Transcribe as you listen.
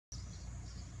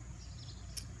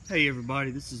Hey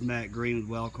everybody, this is Matt Green with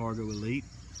Wild Cargo Elite.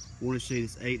 I want to show you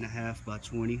this 8.5 by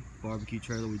 20 barbecue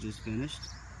trailer we just finished.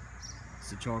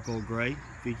 It's a charcoal gray,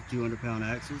 5,200 pound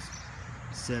axles,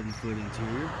 7-foot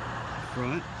interior. The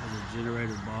front has a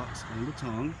generator box on the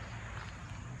tongue.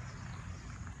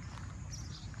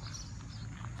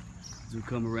 As we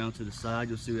come around to the side,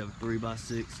 you'll see we have a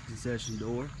 3x6 concession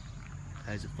door.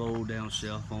 Has a fold down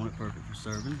shelf on it, perfect for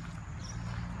serving.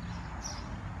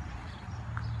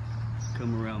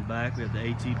 Come around back, we have the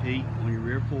ATP on your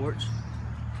rear porch.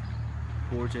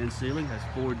 Porch and ceiling has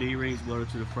 4 D-rings welded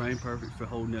to the frame, perfect for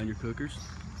holding down your cookers.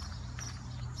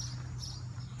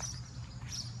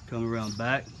 Come around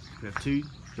back, we have 2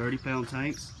 30-pound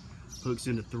tanks, hooks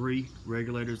into 3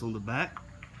 regulators on the back.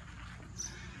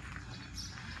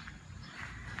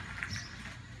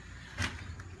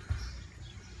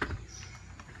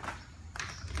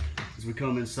 As we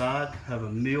come inside, have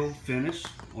a mill finish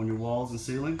on your walls and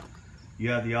ceiling. You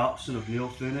have the option of mill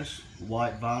finish,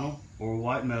 white vinyl, or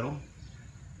white metal.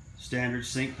 Standard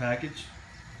sink package,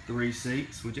 3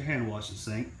 sinks with your hand washing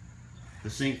sink.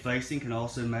 The sink facing can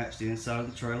also match the inside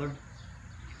of the trailer.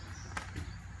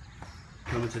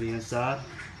 Coming to the inside,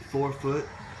 4-foot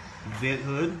vent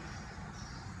hood.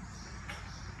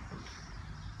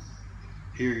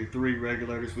 Here are your 3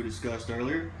 regulators we discussed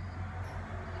earlier.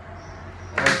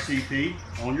 RTP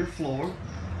on your floor.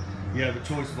 You have a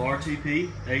choice of RTP,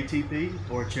 ATP,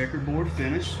 or a checkerboard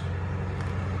finish.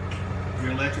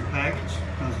 Your electric package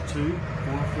comes with 2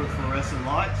 4-foot fluorescent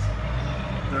lights,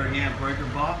 30-amp breaker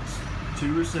box,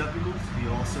 2 receptacles. You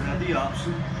also have the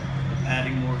option of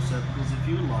adding more receptacles if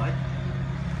you would like.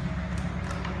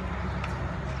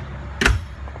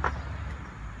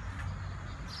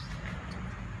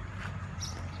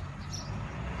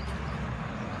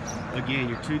 Again,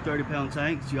 your 2 30-pound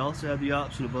tanks. You also have the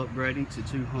option of upgrading to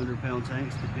 200-pound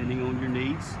tanks depending on your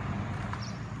needs.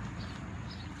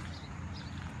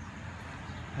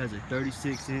 Has a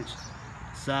 36-inch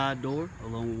side door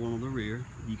along with one on the rear.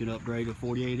 You can upgrade to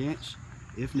 48-inch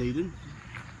if needed.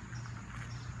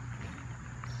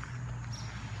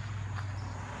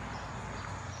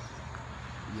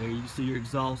 There you can see your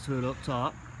exhaust hood up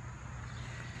top.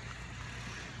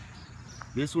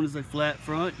 This one is a flat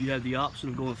front. You have the option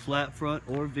of going flat front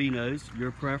or V-nose,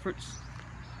 your preference.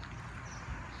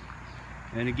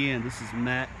 And again, this is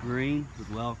Matt Green with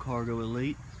Wild Cargo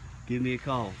Elite. Give me a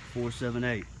call,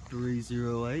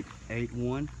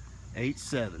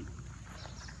 478-308-8187.